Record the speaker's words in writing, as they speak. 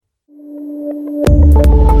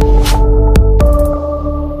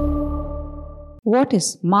What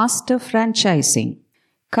is master franchising?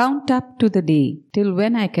 Count up to the day till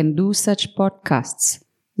when I can do such podcasts.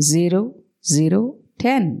 0, 0,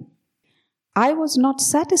 10. I was not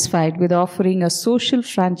satisfied with offering a social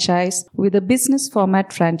franchise with a business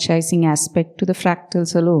format franchising aspect to the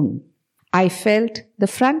fractals alone. I felt the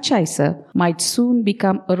franchisor might soon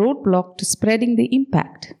become a roadblock to spreading the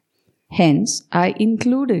impact. Hence, I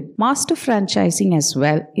included master franchising as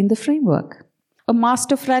well in the framework. A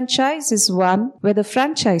master franchise is one where the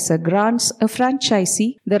franchisor grants a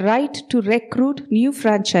franchisee the right to recruit new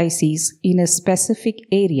franchisees in a specific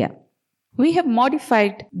area. We have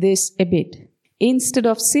modified this a bit. Instead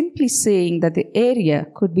of simply saying that the area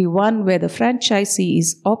could be one where the franchisee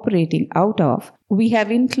is operating out of, we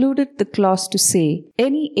have included the clause to say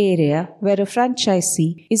any area where a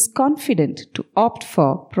franchisee is confident to opt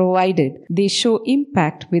for, provided they show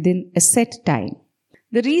impact within a set time.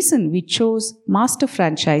 The reason we chose master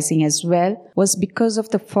franchising as well was because of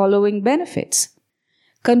the following benefits.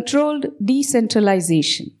 Controlled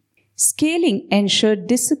decentralization. Scaling ensured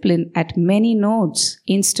discipline at many nodes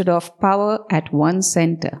instead of power at one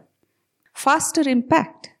center. Faster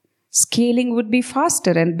impact. Scaling would be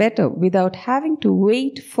faster and better without having to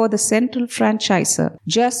wait for the central franchisor,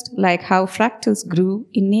 just like how fractals grew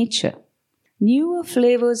in nature. Newer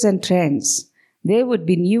flavors and trends. There would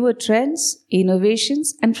be newer trends,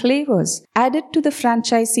 innovations, and flavors added to the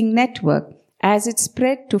franchising network as it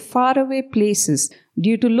spread to faraway places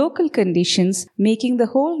due to local conditions, making the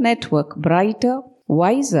whole network brighter,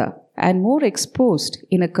 wiser, and more exposed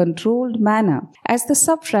in a controlled manner, as the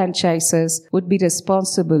sub-franchisors would be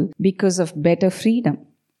responsible because of better freedom.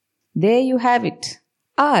 There you have it.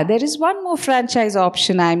 There is one more franchise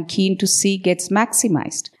option I am keen to see gets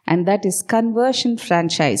maximized, and that is conversion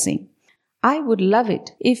franchising. I would love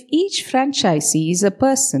it if each franchisee is a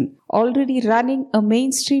person already running a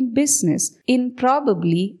mainstream business in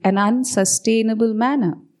probably an unsustainable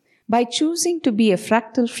manner. By choosing to be a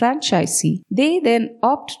fractal franchisee, they then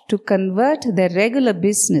opt to convert their regular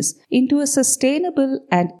business into a sustainable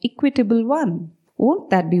and equitable one. Won't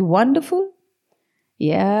that be wonderful?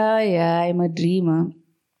 Yeah, I'm a dreamer.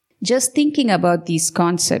 Just thinking about these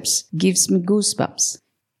concepts gives me goosebumps.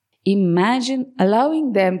 Imagine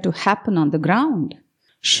allowing them to happen on the ground.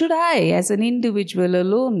 Should I, as an individual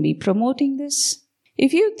alone, be promoting this?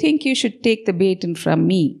 If you think you should take the baton from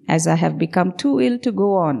me, as I have become too ill to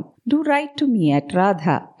go on, do write to me at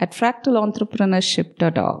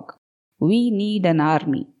radha@fractalentrepreneurship.org. We need an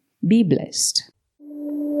army. Be blessed.